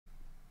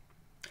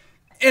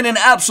In an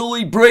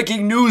absolutely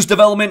breaking news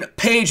development,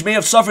 Paige may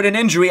have suffered an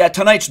injury at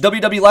tonight's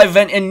WWE live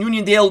event in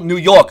Uniondale, New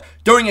York.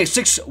 During a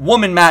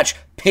 6-woman match,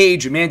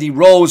 Paige, Mandy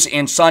Rose,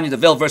 and Sonya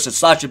Deville versus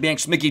Sasha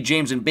Banks, Mickie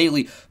James, and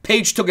Bayley,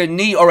 Paige took a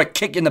knee or a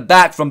kick in the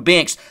back from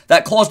Banks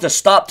that caused a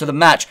stop to the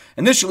match.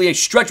 Initially, a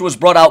stretcher was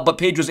brought out, but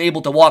Paige was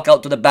able to walk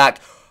out to the back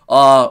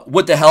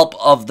with the help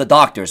of the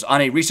doctors. On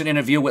a recent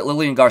interview with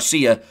Lillian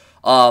Garcia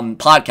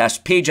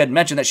podcast, Paige had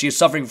mentioned that she is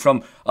suffering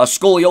from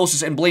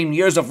scoliosis and blamed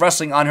years of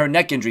wrestling on her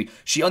neck injury.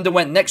 She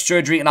underwent neck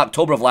surgery in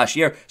October of last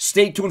year.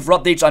 Stay tuned for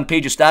updates on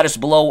Paige's status.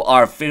 Below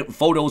are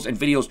photos and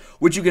videos,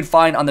 which you can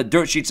find on the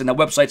dirt sheets and the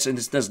websites, and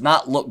this does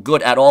not look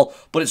good at all,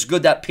 but it's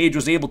good that Paige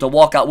was able to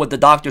walk out with the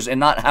doctors and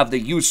not have the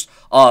use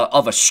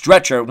of a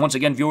stretcher. Once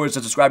again, viewers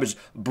and subscribers,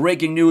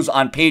 breaking news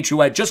on Paige, who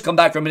had just come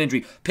back from an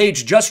injury.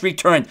 Paige just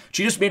returned.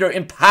 She just made her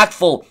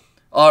impactful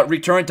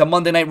return to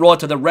Monday Night Raw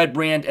to the red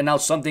brand, and now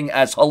something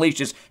as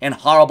hellacious and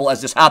horrible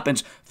as this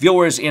happens.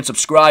 Viewers and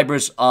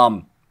subscribers,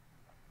 the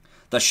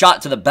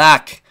shot to the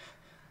back,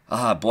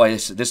 boy,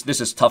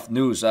 this is tough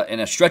news.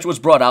 And a stretcher was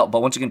brought out,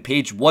 but once again,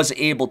 Paige was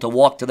able to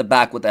walk to the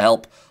back with the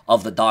help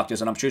of the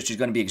doctors, and I'm sure she's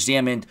going to be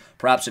examined,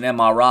 perhaps an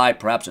MRI,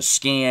 perhaps a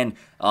scan.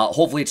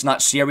 Hopefully it's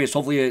not serious.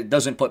 Hopefully it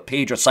doesn't put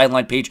Paige or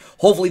sideline Paige.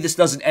 Hopefully this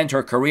doesn't end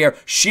her career.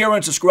 Share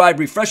and subscribe.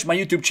 Refresh my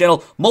YouTube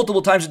channel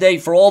multiple times a day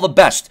for all the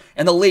best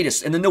and the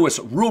latest and the newest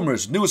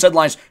rumors, news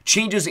headlines,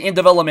 changes, and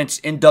developments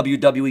in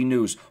WWE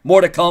news. More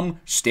to come.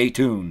 Stay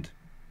tuned.